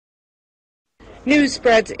News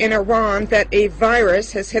spreads in Iran that a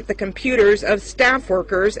virus has hit the computers of staff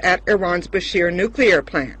workers at Iran's Bushehr nuclear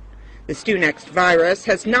plant. The Stuxnet virus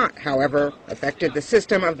has not, however, affected the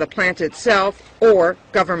system of the plant itself or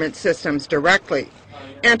government systems directly.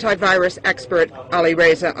 Antivirus expert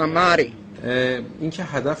Alireza Ahmadi.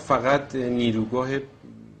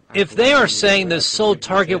 If they are saying the sole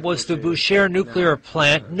target was the Bushehr nuclear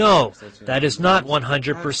plant, no, that is not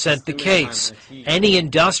 100% the case. Any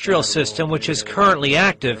industrial system which is currently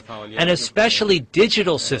active, and especially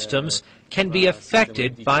digital systems, can be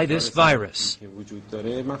affected by this virus.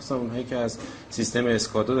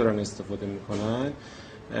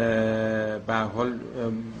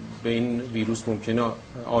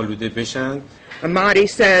 Ahmadi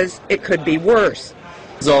says it could be worse.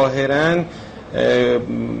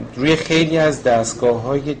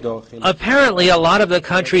 Apparently, a lot of the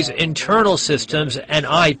country's internal systems and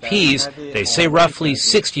IPs, they say roughly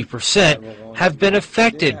 60%, have been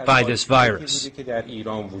affected by this virus.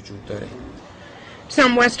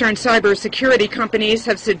 Some Western cybersecurity companies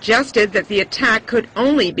have suggested that the attack could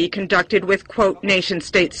only be conducted with, quote,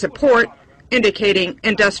 nation-state support, indicating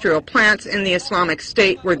industrial plants in the Islamic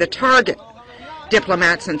State were the target.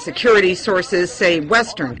 Diplomats and security sources say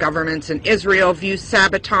Western governments in Israel view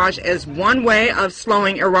sabotage as one way of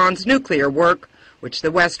slowing Iran's nuclear work, which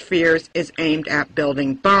the West fears is aimed at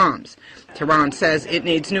building bombs. Tehran says it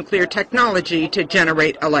needs nuclear technology to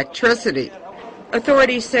generate electricity.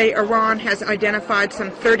 Authorities say Iran has identified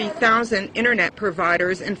some 30,000 internet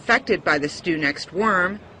providers infected by the Stuxnet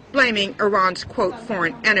worm, blaming Iran's, quote,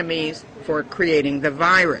 foreign enemies for creating the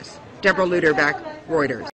virus. Deborah Luderbeck, Reuters.